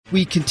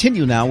We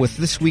continue now with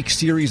this week's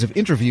series of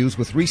interviews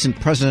with recent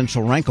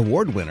Presidential Rank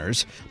Award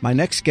winners. My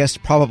next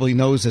guest probably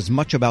knows as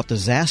much about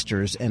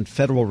disasters and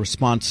federal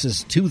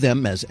responses to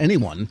them as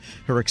anyone.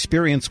 Her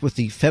experience with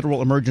the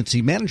Federal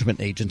Emergency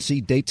Management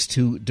Agency dates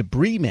to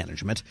debris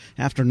management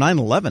after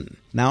 9/11.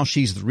 Now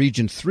she's the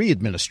Region 3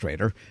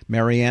 Administrator.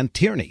 Marianne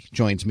Tierney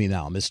joins me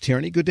now. Ms.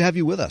 Tierney, good to have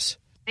you with us.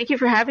 Thank you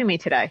for having me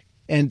today.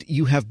 And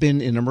you have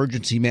been in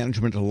emergency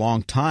management a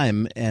long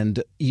time,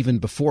 and even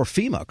before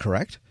FEMA,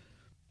 correct?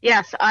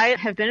 Yes, I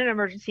have been in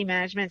emergency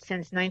management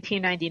since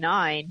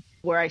 1999,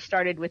 where I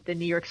started with the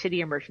New York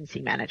City Emergency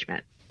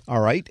Management.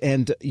 All right.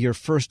 And your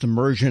first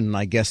immersion,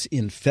 I guess,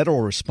 in federal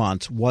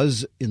response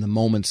was in the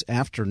moments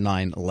after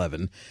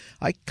 9/11.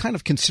 I kind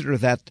of consider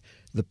that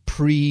the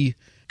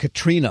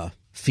pre-Katrina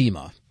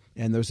FEMA.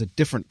 And there's a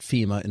different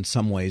FEMA in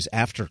some ways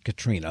after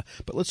Katrina.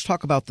 But let's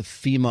talk about the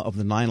FEMA of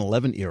the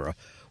 9/11 era.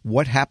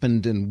 What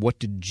happened and what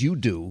did you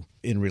do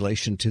in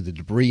relation to the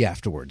debris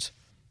afterwards?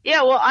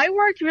 Yeah, well, I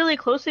worked really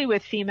closely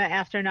with FEMA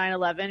after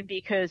 9/11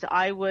 because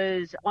I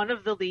was one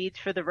of the leads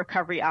for the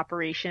recovery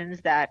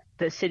operations that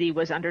the city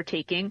was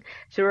undertaking.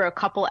 So there were a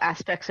couple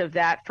aspects of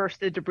that.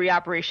 First, the debris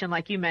operation,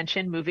 like you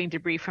mentioned, moving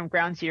debris from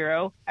ground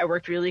zero. I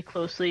worked really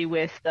closely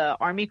with the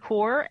Army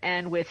Corps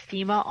and with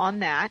FEMA on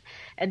that.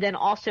 And then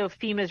also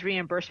FEMA's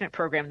reimbursement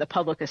program, the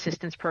public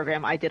assistance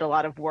program. I did a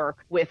lot of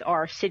work with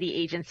our city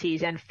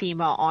agencies and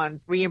FEMA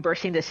on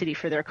reimbursing the city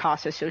for their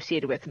costs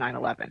associated with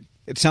 9/11.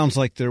 It sounds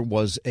like there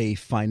was a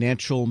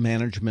financial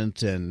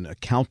management and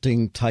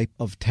accounting type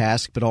of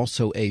task, but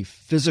also a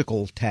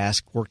physical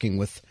task working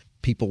with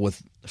people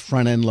with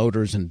front-end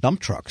loaders and dump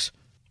trucks.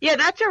 Yeah,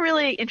 that's a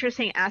really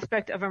interesting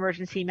aspect of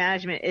emergency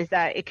management is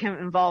that it can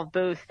involve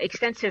both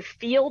extensive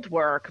field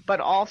work, but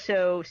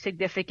also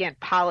significant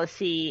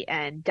policy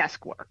and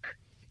desk work.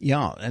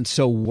 Yeah. And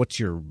so what's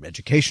your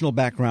educational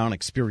background,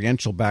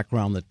 experiential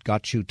background that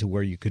got you to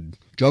where you could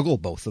juggle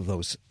both of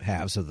those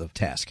halves of the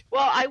task?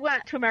 Well, I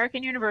went to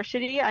American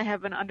University. I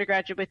have an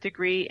undergraduate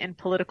degree in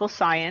political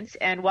science.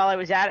 And while I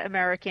was at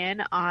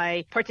American,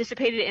 I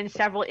participated in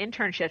several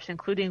internships,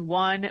 including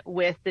one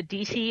with the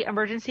DC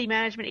Emergency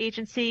Management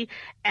Agency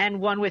and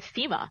one with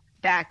FEMA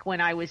back when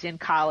I was in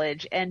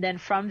college. And then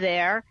from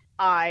there,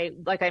 I,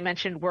 like I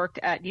mentioned, worked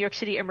at New York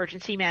City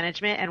Emergency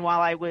Management, and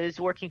while I was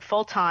working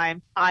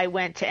full-time, I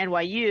went to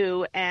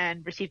NYU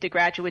and received a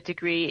graduate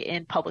degree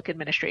in public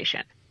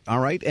administration. All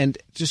right, and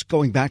just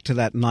going back to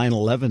that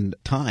 9/11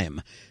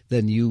 time,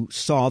 then you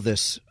saw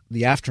this,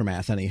 the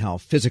aftermath anyhow,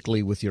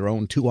 physically with your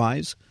own two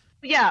eyes?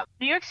 Yeah,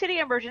 New York City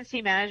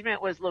Emergency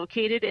Management was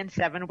located in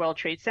 7 World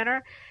Trade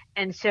Center,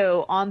 and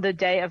so on the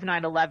day of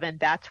 9/11,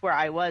 that's where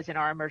I was in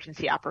our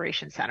Emergency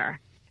Operations Center.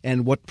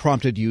 And what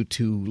prompted you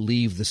to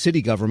leave the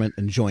city government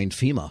and join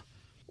FEMA?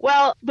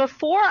 Well,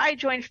 before I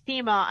joined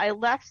FEMA, I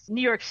left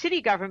New York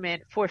City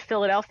government for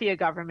Philadelphia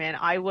government.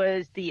 I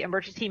was the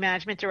emergency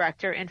management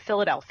director in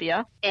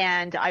Philadelphia,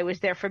 and I was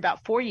there for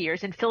about 4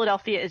 years. And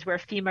Philadelphia is where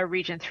FEMA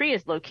Region 3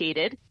 is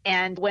located.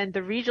 And when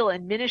the regional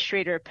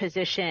administrator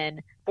position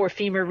for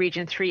FEMA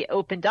Region 3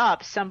 opened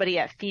up, somebody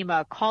at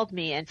FEMA called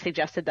me and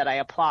suggested that I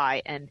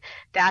apply. And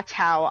that's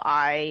how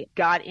I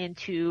got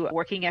into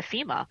working at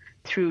FEMA,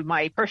 through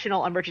my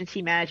personal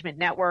emergency management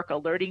network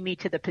alerting me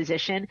to the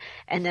position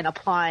and then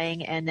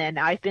applying. And then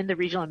I've been the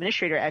regional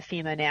administrator at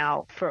FEMA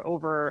now for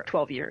over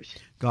 12 years.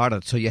 Got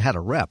it. So you had a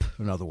rep,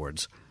 in other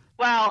words.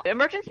 Well,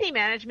 emergency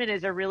management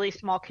is a really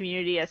small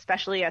community,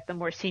 especially at the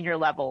more senior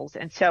levels.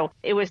 And so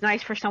it was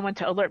nice for someone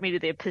to alert me to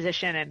the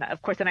position. And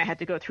of course, then I had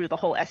to go through the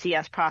whole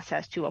SES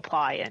process to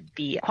apply and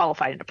be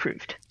qualified and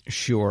approved.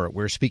 Sure.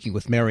 We're speaking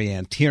with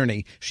Marianne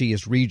Tierney. She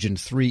is Region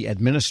 3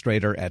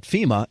 Administrator at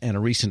FEMA and a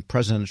recent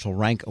Presidential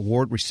Rank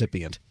Award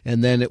recipient.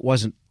 And then it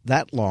wasn't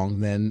that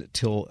long then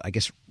till, I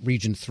guess,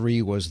 Region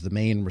 3 was the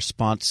main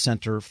response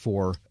center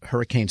for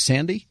Hurricane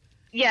Sandy?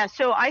 Yeah,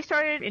 so I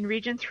started in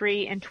Region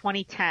 3 in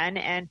 2010,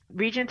 and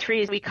Region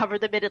 3 is we cover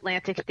the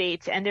mid-Atlantic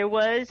states, and there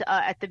was,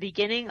 at the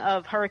beginning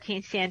of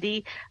Hurricane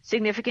Sandy,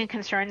 significant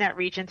concern that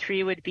Region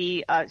 3 would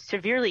be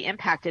severely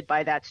impacted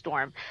by that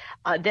storm.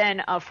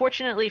 Then,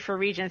 fortunately for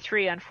Region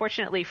 3,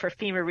 unfortunately for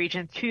FEMA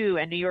Region 2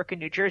 and New York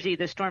and New Jersey,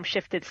 the storm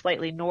shifted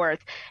slightly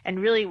north and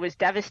really was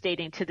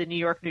devastating to the New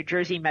York, New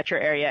Jersey metro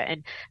area.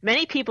 And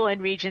many people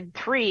in Region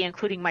 3,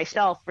 including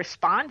myself,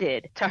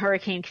 responded to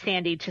Hurricane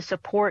Sandy to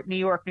support New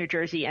York, New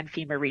Jersey, and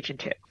FEMA Region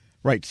 2.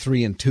 Right.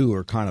 3 and 2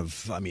 are kind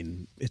of, I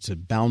mean, it's a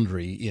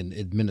boundary in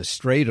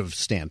administrative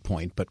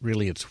standpoint, but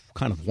really it's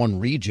kind of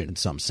one region in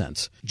some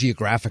sense,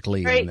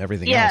 geographically and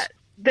everything else.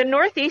 The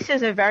Northeast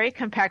is a very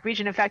compact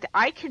region. In fact,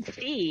 I can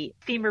see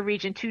FEMA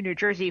Region 2 New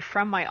Jersey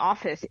from my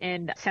office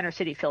in Center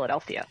City,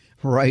 Philadelphia.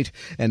 Right.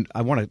 And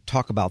I want to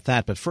talk about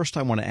that. But first,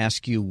 I want to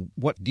ask you,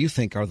 what do you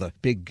think are the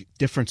big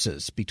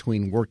differences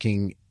between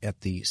working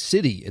at the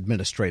city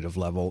administrative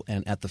level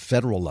and at the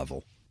federal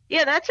level?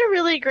 Yeah, that's a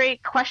really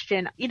great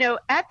question. You know,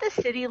 at the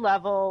city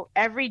level,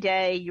 every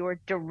day you're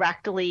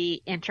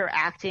directly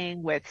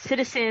interacting with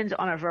citizens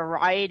on a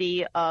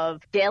variety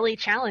of daily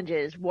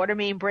challenges, water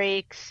main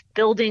breaks,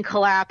 building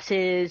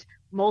collapses,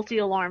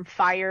 multi-alarm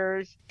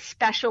fires,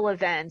 special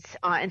events.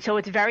 And so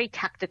it's very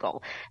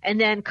tactical. And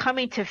then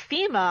coming to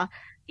FEMA,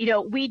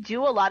 we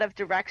do a lot of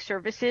direct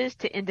services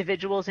to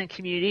individuals and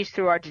communities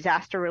through our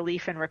disaster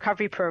relief and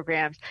recovery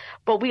programs,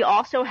 but we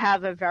also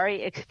have a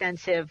very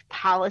extensive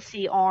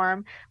policy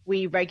arm.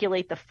 We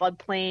regulate the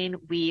floodplain.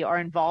 We are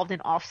involved in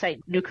offsite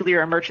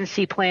nuclear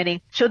emergency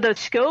planning. So the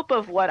scope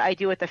of what I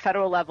do at the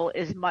federal level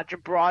is much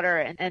broader,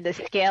 and the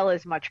scale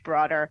is much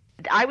broader.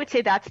 I would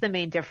say that's the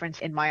main difference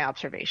in my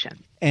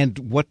observation. And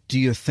what do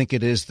you think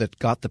it is that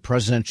got the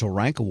Presidential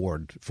Rank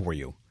Award for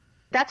you?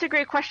 That's a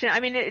great question. I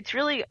mean, it's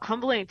really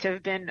humbling to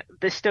have been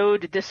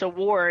bestowed this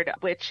award,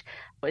 which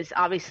was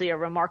obviously a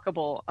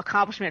remarkable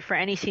accomplishment for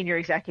any senior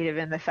executive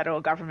in the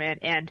federal government.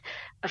 And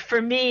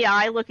for me,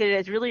 I look at it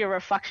as really a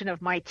reflection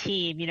of my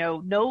team.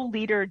 No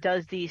leader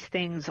does these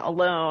things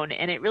alone,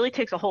 and it really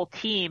takes a whole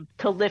team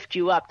to lift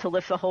you up, to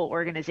lift the whole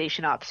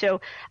organization up.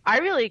 So I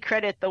really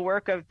credit the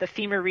work of the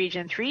FEMA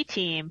Region 3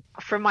 team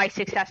for my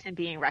success in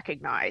being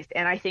recognized.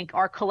 And I think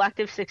our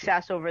collective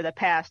success over the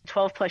past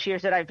 12 plus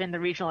years that I've been the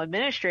regional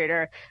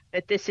administrator,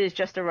 that this is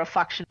just a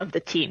reflection of the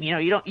team.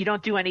 You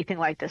don't do anything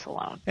like this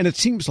alone. And it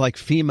seems like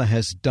FEMA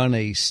has done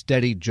a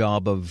steady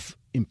job of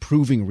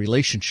improving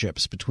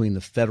relationships between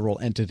the federal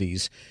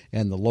entities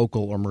and the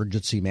local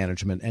emergency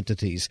management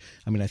entities.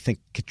 I mean, I think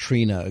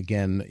Katrina,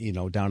 again,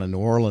 down in New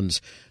Orleans,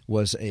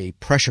 was a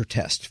pressure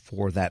test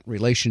for that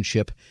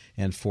relationship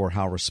and for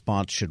how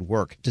response should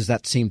work. Does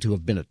that seem to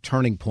have been a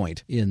turning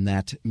point in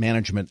that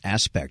management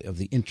aspect of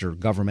the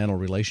intergovernmental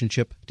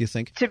relationship, do you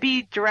think? To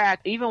be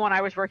direct, even when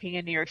I was working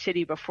in New York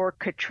City before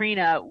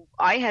Katrina,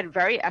 I had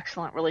very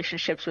excellent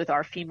relationships with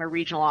our FEMA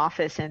regional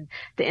office and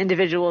the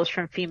individuals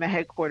from FEMA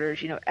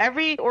headquarters.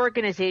 Every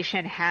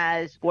organization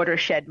has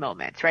watershed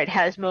moments, right?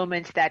 Has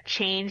moments that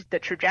change the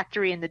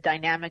trajectory and the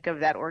dynamic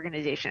of that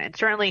organization. And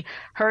certainly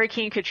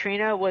Hurricane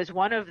Katrina was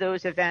one of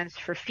those events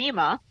for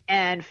FEMA,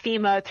 and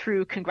FEMA,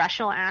 through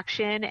congressional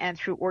action and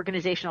through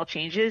organizational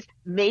changes,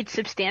 made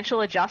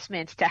substantial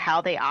adjustments to how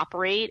they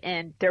operate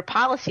and their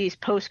policies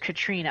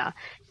post-Katrina.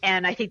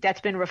 And I think that's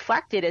been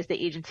reflected as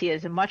the agency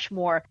is much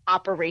more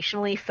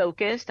operationally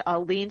focused,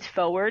 leans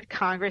forward.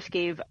 Congress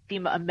gave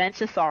FEMA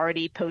immense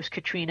authority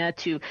post-Katrina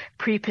to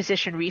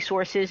pre-position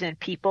resources and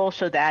people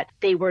so that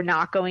they were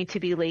not going to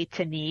be late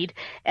to need.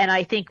 And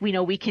I think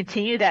we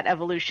continue that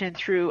evolution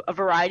through a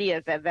variety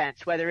of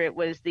events, whether it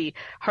was the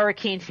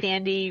Hurricane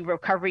Sandy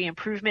Recovery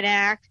Improvement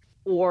Act,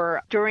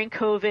 or during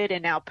COVID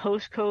and now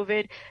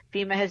post-COVID,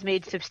 FEMA has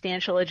made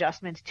substantial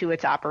adjustments to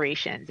its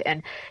operations.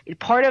 And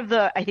part of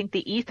the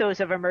ethos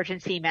of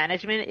emergency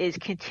management is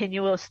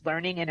continuous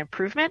learning and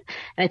improvement.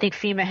 And I think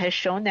FEMA has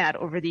shown that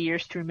over the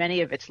years through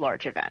many of its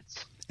large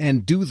events.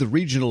 And do the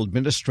regional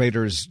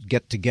administrators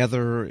get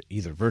together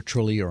either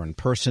virtually or in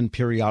person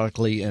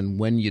periodically? And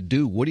when you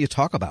do, what do you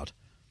talk about?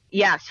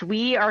 Yes,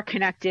 we are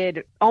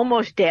connected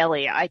almost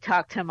daily. I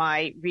talk to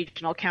my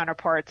regional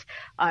counterparts.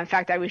 In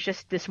fact, I was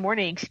just this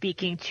morning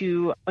speaking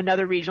to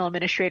another regional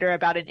administrator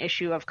about an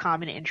issue of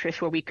common interest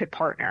where we could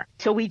partner.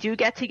 So we do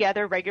get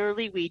together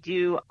regularly. We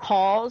do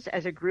calls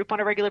as a group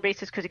on a regular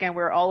basis because, again,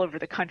 we're all over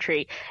the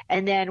country.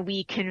 And then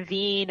we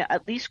convene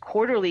at least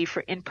quarterly for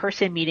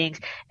in-person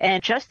meetings.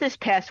 And just this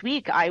past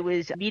week, I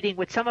was meeting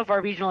with some of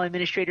our regional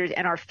administrators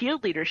and our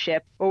field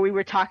leadership where we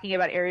were talking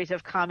about areas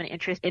of common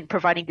interest in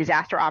providing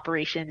disaster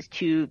operations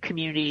to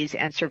communities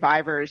and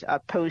survivors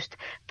of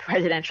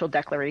post-presidential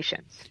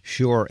declarations.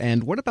 Sure.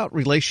 And what about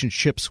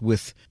relationships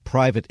with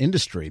private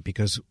industry?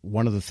 Because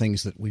one of the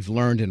things that we've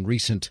learned in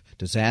recent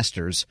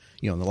disasters,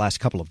 in the last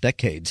couple of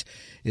decades,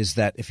 is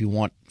that if you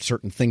want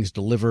certain things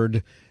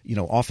delivered,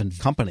 often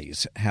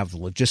companies have the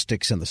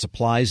logistics and the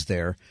supplies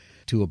there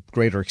to a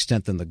greater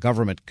extent than the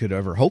government could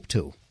ever hope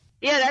to.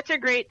 Yeah, that's a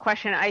great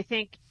question. I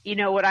think,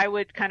 what I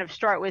would kind of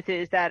start with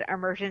is that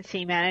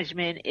emergency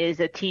management is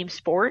a team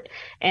sport,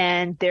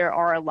 and there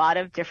are a lot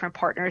of different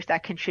partners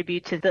that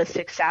contribute to the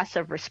success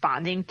of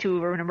responding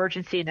to an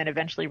emergency and then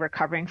eventually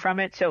recovering from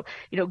it. So,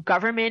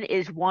 government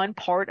is one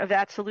part of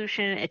that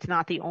solution. It's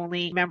not the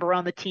only member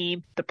on the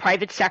team. The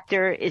private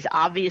sector is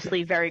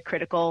obviously very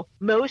critical.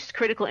 Most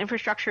critical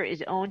infrastructure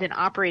is owned and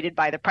operated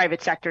by the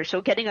private sector.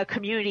 So getting a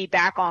community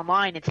back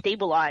online and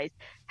stabilized,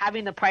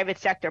 having the private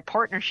sector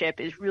partnership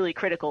is really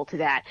critical to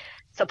that.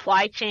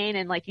 Supply chain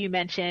and, like you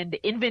mentioned,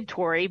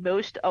 inventory.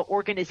 Most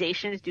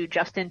organizations do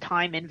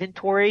just-in-time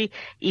inventory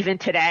even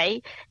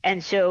today.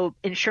 And so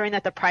ensuring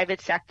that the private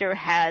sector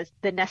has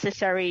the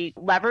necessary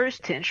levers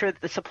to ensure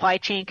that the supply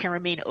chain can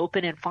remain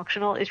open and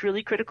functional is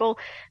really critical.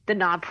 The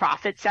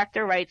nonprofit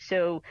sector, right?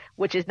 So,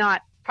 which is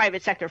not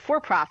private sector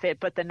for profit,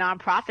 but the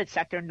nonprofit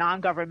sector,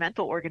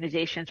 non-governmental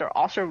organizations are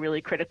also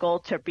really critical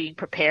to being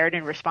prepared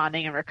and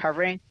responding and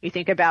recovering. You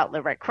think about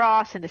the Red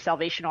Cross and the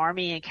Salvation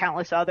Army and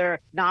countless other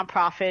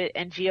nonprofit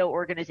NGO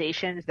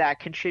organizations that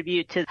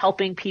contribute to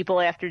helping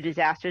people after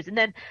disasters. And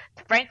then,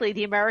 frankly,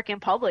 the American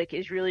public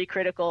is really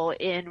critical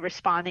in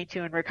responding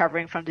to and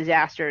recovering from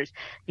disasters.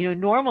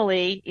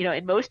 Normally,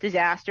 in most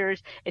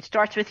disasters, it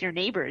starts with your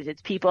neighbors.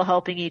 It's people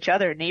helping each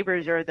other.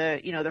 Neighbors are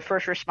the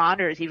first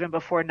responders even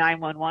before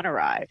 911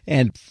 arrives. drive.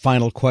 And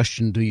final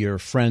question, do your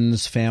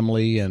friends,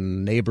 family,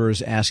 and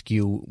neighbors ask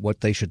you what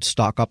they should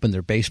stock up in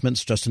their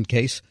basements just in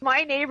case?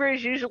 My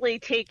neighbors usually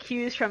take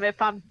cues from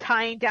if I'm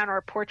tying down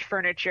our porch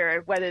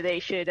furniture, whether they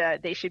should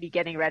be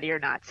getting ready or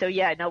not. So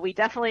yeah, no, we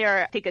definitely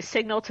take a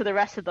signal to the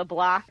rest of the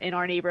block in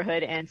our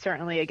neighborhood, and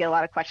certainly I get a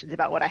lot of questions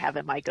about what I have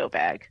in my go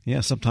bag.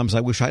 Yeah, sometimes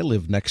I wish I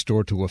lived next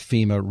door to a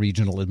FEMA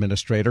regional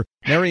administrator.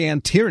 Mary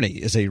Ann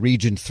Tierney is a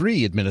Region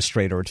 3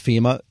 administrator at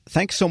FEMA.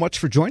 Thanks so much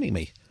for joining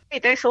me. Hey,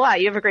 thanks a lot.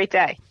 You have a great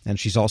day. And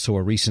she's also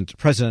a recent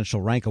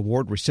Presidential Rank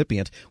Award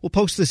recipient. We'll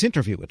post this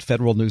interview at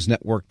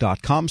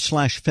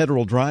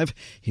federalnewsnetwork.com/Federal Drive.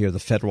 Hear the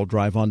Federal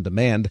Drive on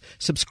demand.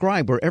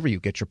 Subscribe wherever you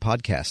get your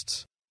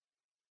podcasts.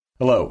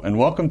 Hello, and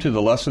welcome to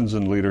the Lessons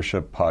in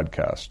Leadership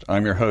podcast.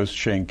 I'm your host,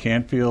 Shane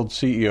Canfield,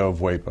 CEO of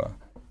WEPA.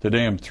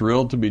 Today I'm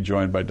thrilled to be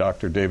joined by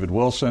Dr. David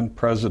Wilson,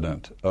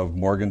 president of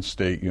Morgan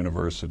State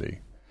University.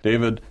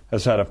 David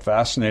has had a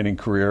fascinating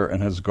career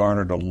and has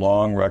garnered a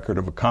long record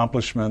of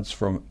accomplishments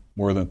from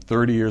more than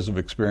 30 years of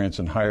experience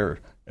in higher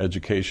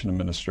education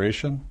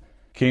administration.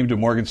 Came to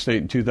Morgan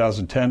State in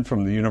 2010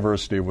 from the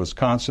University of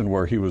Wisconsin,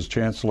 where he was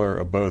chancellor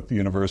of both the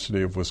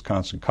University of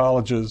Wisconsin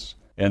Colleges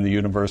and the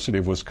University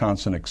of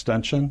Wisconsin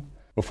Extension.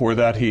 Before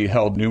that, he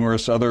held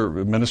numerous other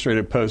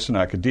administrative posts in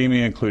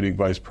academia, including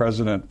vice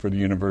president for the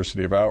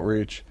University of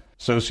Outreach,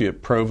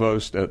 associate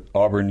provost at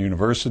Auburn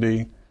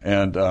University,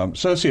 and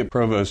associate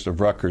provost of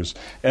Rutgers.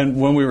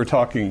 And when we were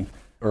talking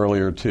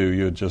earlier, too,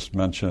 you had just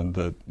mentioned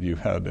that you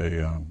had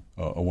a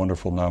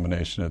wonderful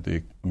nomination at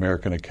the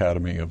American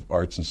Academy of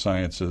Arts and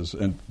Sciences.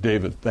 And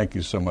David, thank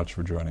you so much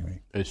for joining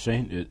me.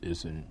 Shane, it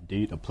is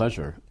indeed a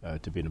pleasure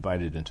to be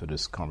invited into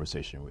this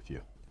conversation with you.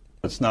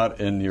 It's not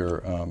in your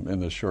in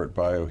the short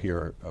bio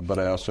here, but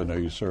I also know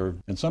you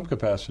served in some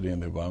capacity in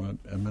the Obama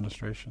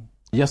administration.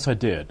 Yes, I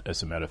did,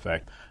 as a matter of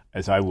fact.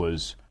 As I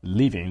was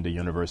leaving the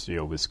University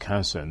of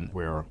Wisconsin,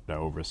 where I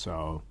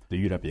oversaw the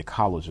UW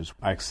colleges,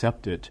 I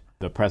accepted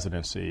the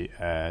presidency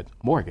at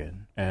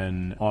Morgan.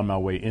 And on my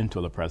way into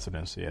the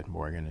presidency at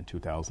Morgan in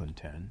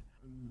 2010,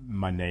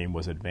 my name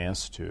was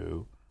advanced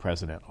to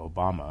President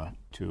Obama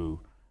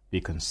to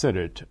be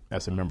considered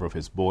as a member of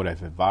his board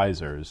of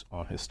advisors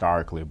on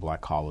historically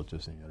black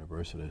colleges and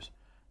universities.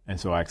 And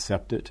so I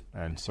accepted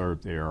and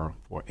served there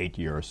for 8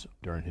 years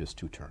during his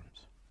 2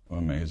 terms.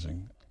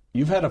 Amazing.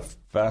 You've had a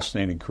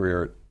fascinating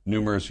career at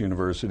numerous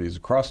universities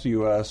across the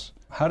U.S.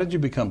 How did you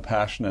become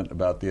passionate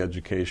about the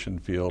education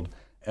field,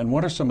 and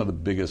what are some of the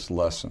biggest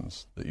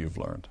lessons that you've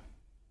learned?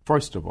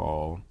 First of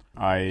all,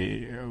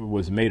 I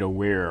was made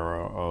aware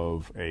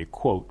of a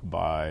quote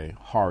by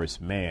Horace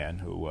Mann,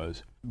 who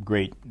was a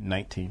great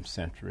 19th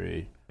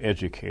century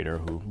educator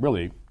who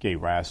really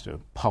gave rise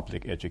to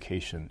public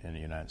education in the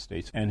United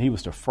States. And he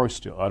was the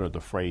first to utter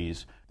the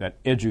phrase that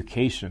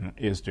education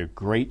is the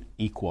great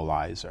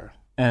equalizer.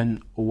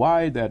 And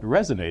why that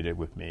resonated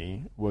with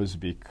me was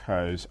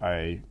because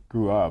I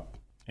grew up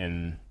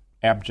in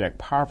abject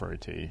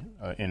poverty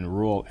in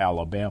rural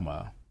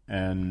Alabama,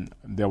 and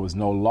there was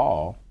no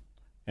law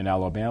in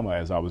Alabama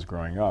as I was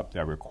growing up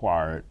that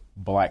required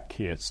black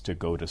kids to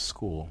go to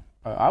school.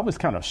 I was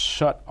kind of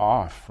shut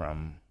off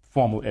from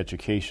formal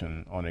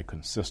education on a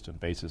consistent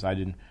basis. I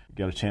didn't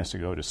get a chance to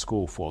go to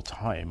school full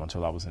time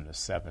until I was in the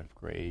 7th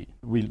grade.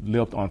 We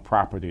lived on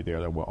property there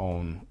that were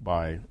owned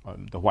by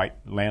the white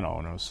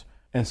landowners.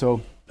 And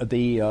so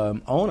the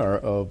owner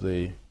of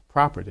the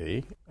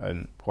property, a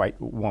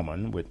white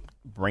woman, would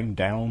bring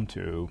down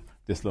to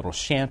this little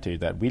shanty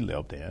that we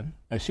lived in,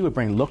 and she would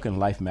bring Look and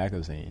Life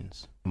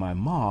magazines. My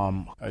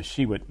mom,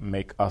 she would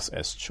make us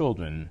as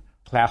children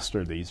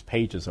plaster these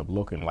pages of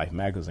Look and Life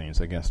magazines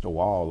against the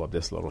wall of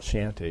this little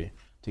shanty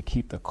to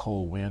keep the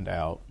cold wind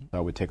out. I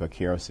would take a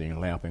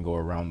kerosene lamp and go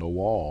around the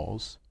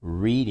walls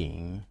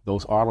reading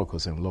those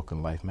articles in Look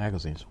and Life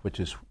magazines, which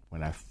is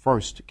when I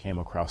first came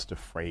across the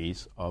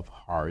phrase of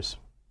Horace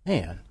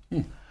Mann.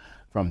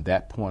 From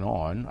that point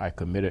on, I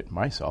committed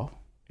myself,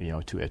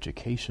 to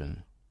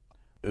education.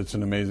 It's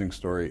an amazing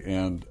story,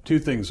 and 2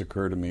 things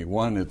occur to me.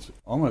 One, it's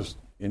almost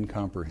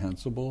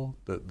incomprehensible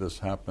that this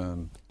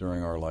happened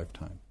during our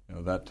lifetime.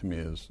 That to me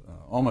is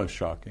almost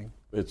shocking.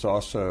 It's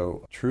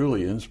also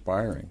truly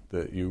inspiring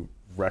that you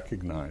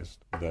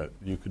recognized that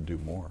you could do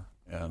more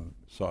and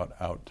sought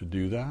out to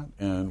do that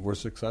and were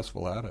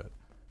successful at it.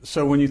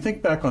 So when you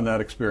think back on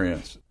that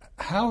experience,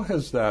 how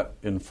has that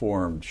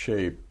informed,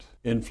 shaped,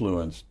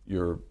 influenced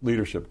your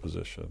leadership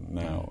position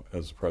now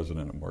as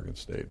president of Morgan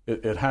State?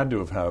 It had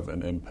to have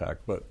an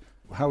impact, but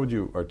how would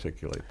you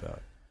articulate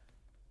that?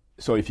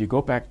 So if you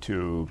go back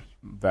to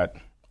that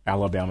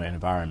Alabama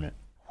environment,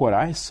 what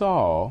I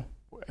saw,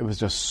 it was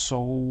just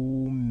so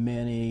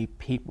many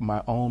people,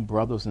 my own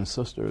brothers and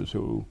sisters,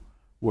 who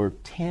were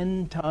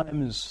 10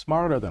 times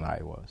smarter than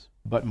I was.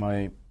 But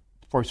my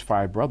first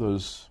 5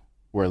 brothers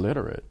were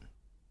illiterate.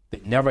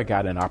 They never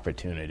got an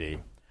opportunity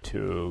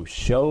to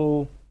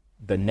show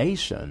the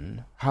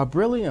nation how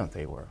brilliant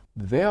they were.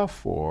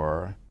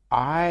 Therefore,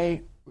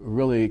 I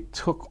really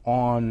took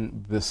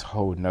on this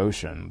whole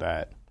notion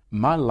that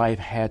my life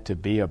had to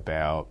be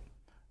about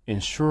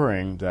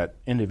ensuring that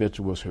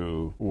individuals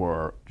who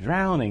were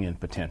drowning in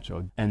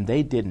potential and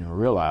they didn't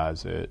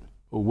realize it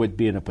would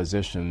be in a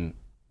position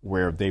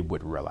where they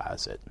would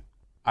realize it.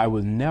 I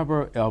was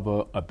never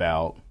ever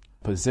about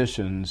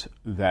positions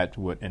that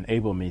would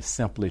enable me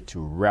simply to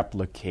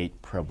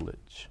replicate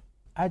privilege.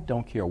 I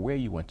don't care where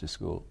you went to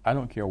school. I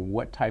don't care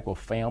what type of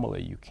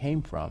family you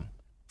came from.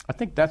 I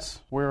think that's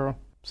where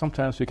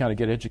sometimes we kind of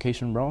get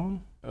education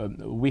wrong.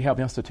 We have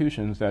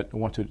institutions that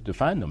want to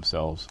define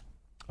themselves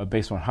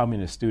based on how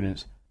many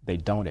students they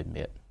don't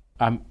admit.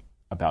 I'm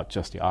about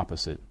just the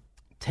opposite,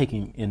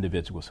 taking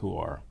individuals who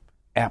are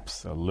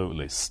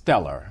absolutely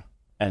stellar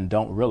and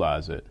don't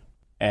realize it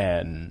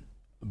and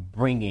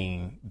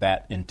bringing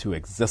that into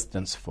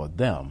existence for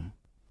them.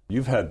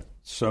 You've had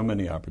so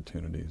many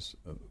opportunities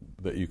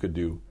that you could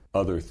do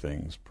other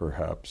things,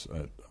 perhaps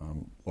at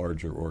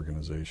larger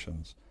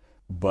organizations.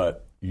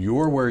 But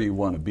you're where you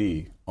want to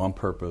be on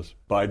purpose,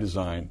 by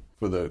design,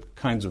 for the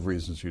kinds of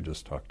reasons you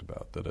just talked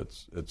about, that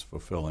it's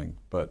fulfilling.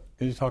 But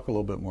can you talk a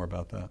little bit more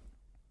about that?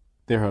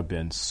 There have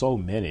been so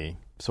many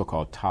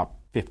so-called top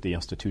 50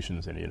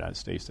 institutions in the United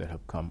States that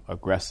have come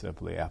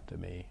aggressively after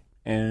me.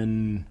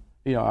 And,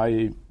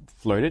 I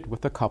flirted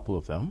with a couple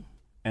of them,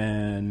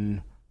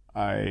 and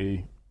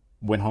I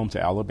went home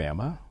to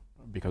Alabama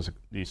because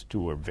these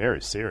two were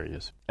very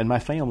serious. And my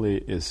family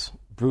is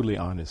brutally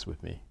honest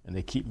with me, and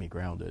they keep me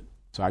grounded.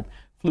 So I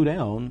flew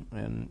down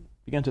and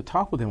began to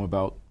talk with them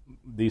about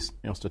these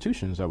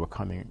institutions that were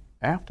coming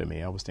after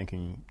me. I was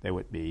thinking they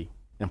would be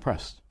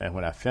impressed. And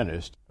when I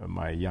finished,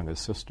 my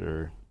youngest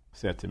sister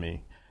said to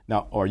me,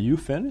 "Now, are you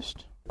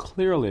finished?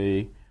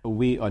 Clearly,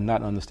 we are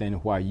not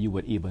understanding why you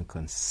would even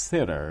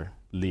consider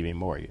leaving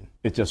Morgan."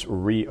 It just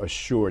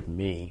reassured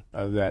me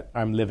that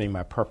I'm living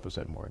my purpose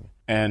at Morgan.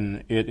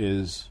 And it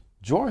is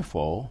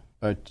joyful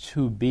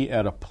to be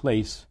at a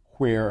place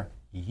where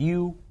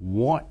you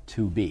want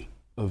to be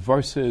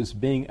versus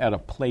being at a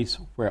place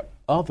where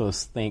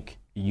others think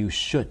you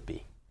should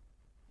be.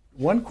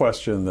 One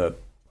question that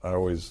I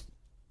always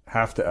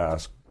have to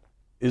ask,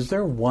 is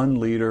there one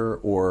leader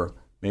or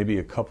maybe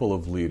a couple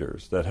of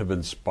leaders that have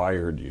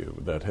inspired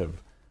you,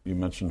 you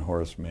mentioned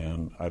Horace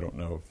Mann, I don't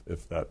know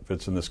if that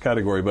fits in this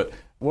category, but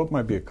what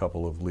might be a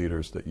couple of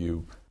leaders that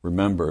you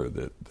remember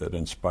that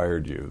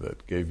inspired you,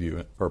 that gave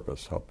you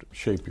purpose, helped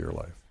shape your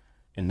life?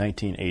 In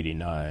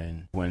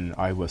 1989, when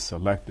I was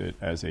selected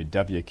as a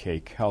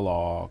W.K.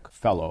 Kellogg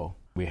Fellow,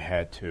 we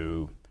had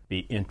to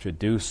be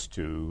introduced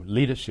to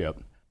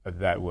leadership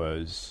that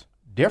was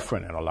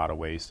different in a lot of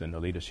ways than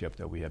the leadership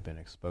that we had been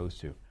exposed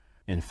to.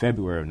 In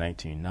February of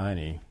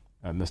 1990,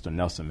 Mr.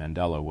 Nelson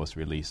Mandela was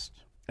released.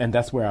 And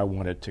that's where I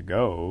wanted to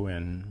go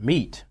and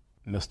meet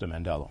Mr.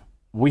 Mandela.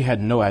 We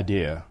had no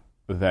idea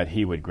that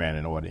he would grant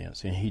an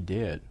audience, and he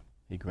did.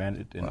 He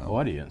granted an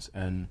audience,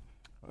 and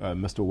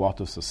Mr.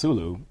 Walter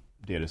Sisulu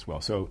did as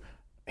well. So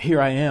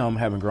here I am,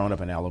 having grown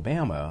up in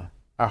Alabama.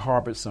 I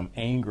harbored some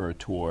anger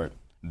toward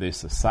the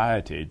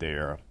society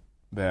there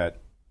that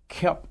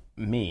kept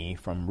me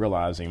from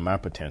realizing my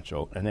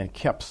potential, and then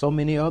kept so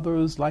many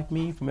others like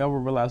me from ever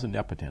realizing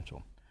their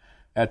potential.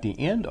 At the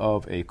end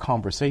of a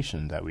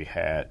conversation that we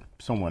had,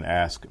 someone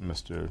asked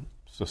Mr.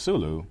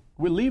 Sisulu,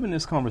 "We're leaving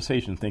this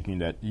conversation thinking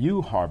that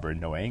you harbor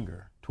no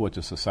anger towards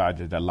a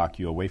society that locked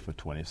you away for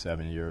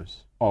 27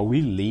 years. Are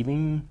we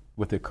leaving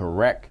with the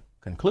correct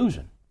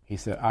conclusion?" He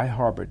said, "I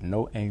harbored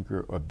no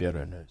anger or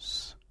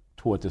bitterness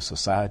towards a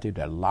society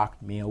that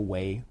locked me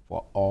away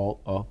for all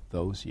of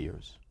those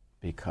years,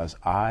 because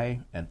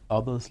I and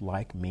others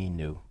like me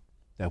knew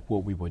that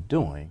what we were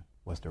doing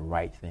was the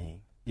right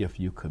thing.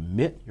 If you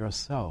commit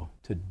yourself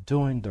to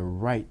doing the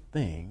right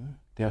thing,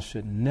 there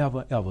should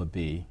never, ever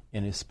be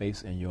any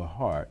space in your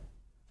heart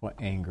for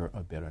anger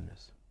or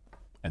bitterness."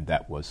 And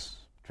that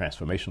was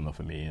transformational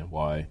for me, and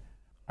why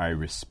I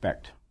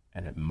respect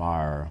and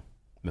admire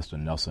Mr.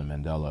 Nelson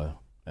Mandela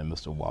and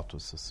Mr. Walter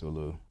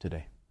Sisulu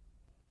today.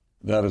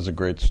 That is a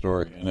great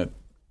story, and it,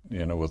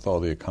 with all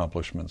the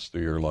accomplishments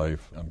through your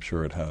life, I'm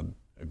sure it had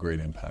a great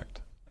impact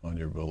on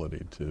your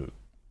ability to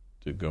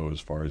go as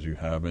far as you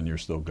have, and you're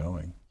still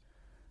going.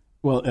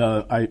 Well,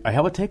 I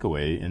have a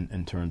takeaway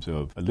in terms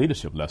of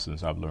leadership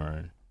lessons I've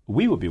learned.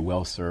 We would be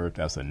well served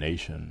as a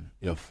nation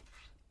if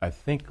I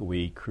think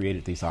we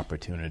created these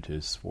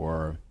opportunities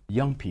for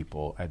young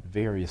people at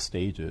various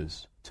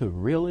stages to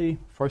really,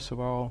 first of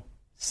all,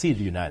 see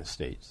the United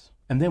States.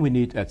 And then we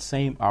need that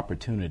same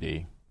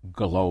opportunity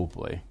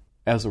globally.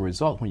 As a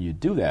result, when you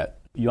do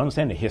that, you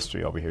understand the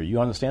history over here, you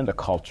understand the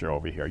culture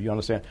over here, and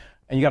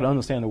you got to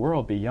understand the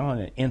world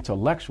beyond an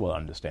intellectual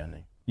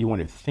understanding. You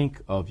want to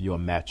think of your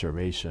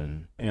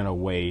maturation in a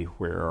way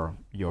where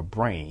your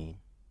brain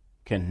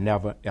can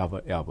never,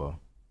 ever, ever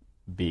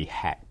be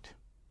hacked.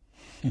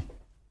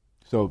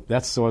 So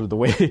that's sort of the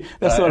way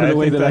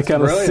that I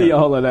kind of see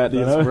all of that.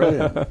 That's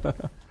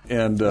brilliant.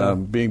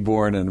 And being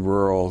born in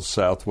rural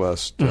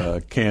Southwest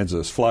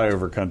Kansas,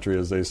 flyover country,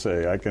 as they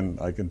say, I can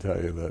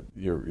tell you that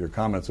your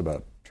comments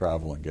about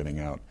travel and getting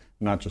out,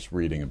 not just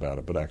reading about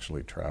it, but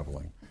actually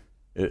traveling,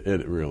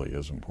 it really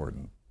is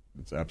important.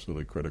 It's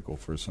absolutely critical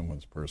for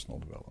someone's personal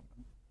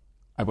development.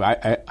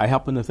 I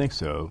happen to think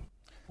so.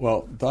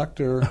 Well,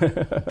 Dr.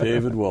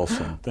 David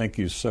Wilson, thank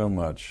you so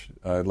much.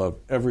 I love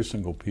every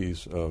single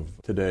piece of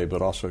today,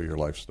 but also your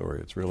life story.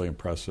 It's really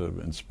impressive,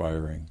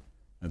 inspiring,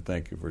 and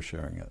thank you for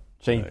sharing it.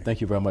 Shane, today.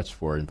 thank you very much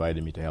for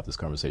inviting me to have this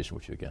conversation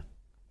with you again.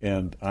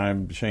 And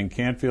I'm Shane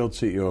Canfield,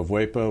 CEO of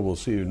WEPA. We'll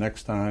see you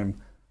next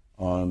time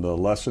on the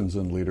Lessons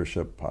in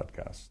Leadership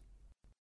podcast.